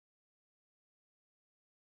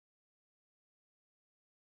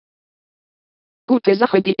gute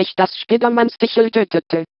Sache, die ich das Spidermanstichel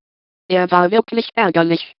tötete. Er war wirklich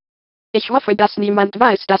ärgerlich. Ich hoffe, dass niemand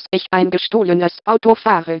weiß, dass ich ein gestohlenes Auto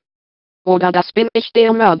fahre. Oder das bin ich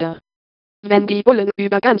der Mörder. Wenn die Bullen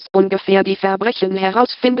über ganz ungefähr die Verbrechen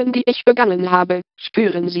herausfinden, die ich begangen habe,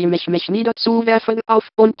 spüren sie mich niederzuwerfen, auf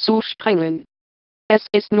und zu sprengen. Es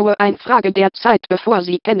ist nur eine Frage der Zeit, bevor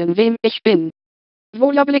sie kennen, wem ich bin.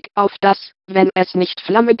 Wohler Blick auf das, wenn es nicht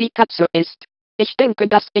Flamme die Katze ist. Ich denke,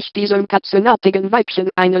 dass ich diesem katzenartigen Weibchen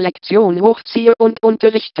eine Lektion hochziehe und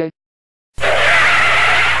unterrichte.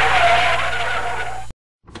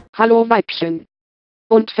 Hallo Weibchen.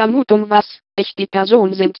 Und Vermutung was, ich die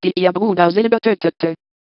Person sind, die ihr Bruder Silber tötete.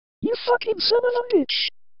 You fucking son of a bitch.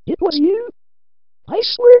 It was you. I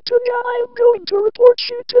swear to God I am going to report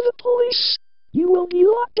you to the police. You will be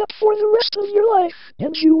locked up for the rest of your life,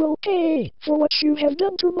 and you will pay for what you have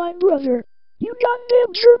done to my brother. You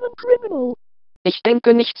goddamn German criminal. Ich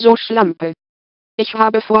denke nicht so Schlampe. Ich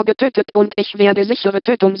habe vorgetötet und ich werde sichere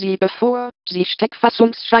töten sie, bevor sie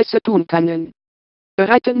Steckfassungsscheiße tun können.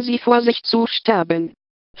 Bereiten Sie vor, sich zu sterben.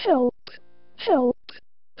 Help. Help.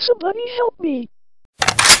 Somebody help me.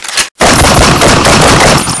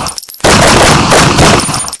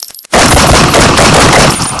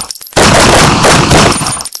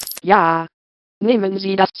 Ja. Nehmen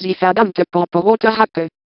Sie das, Sie verdammte purpurrote Hacke.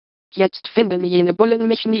 Jetzt finden jene Bullen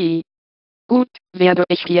mich nie. Gut, werde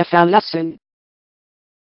ich hier verlassen.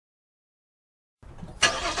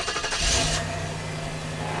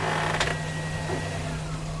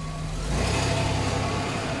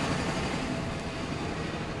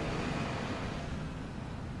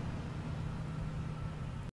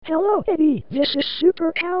 Hello Eddie, this is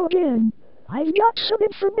Super Cow again. I've got some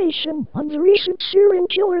information on the recent serial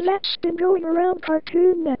killer that's been going around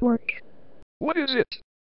Cartoon Network. What is it?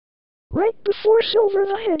 Right before Silver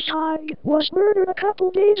the Hedgehog was murdered a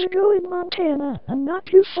couple days ago in Montana, and not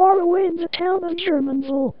too far away in the town of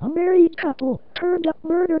Germanville, a married couple turned up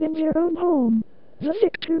murdered in their own home. The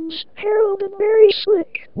victims, Harold and Mary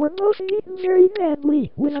Slikk, were both beaten very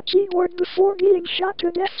badly with a keyboard before being shot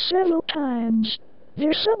to death several times.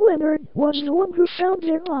 Their son Leonard was the one who found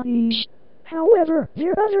their bodies. However,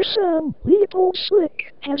 their other son, Leopold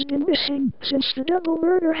Slikk, has been missing since the double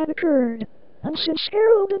murder had occurred. And since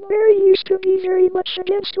Harold and Mary used to be very much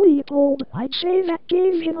against Leopold, I'd say that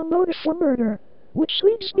gave him a motive for murder. Which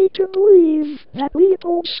leads me to believe that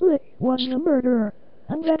Leopold Slikk was the murderer,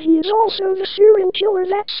 and that he is also the serial killer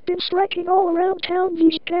that's been striking all around town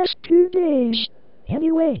these past 2 days.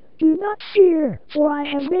 Anyway, do not fear, for I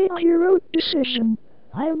have made a heroic decision.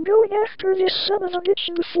 I am going after this son of a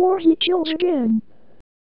bitch before he kills again.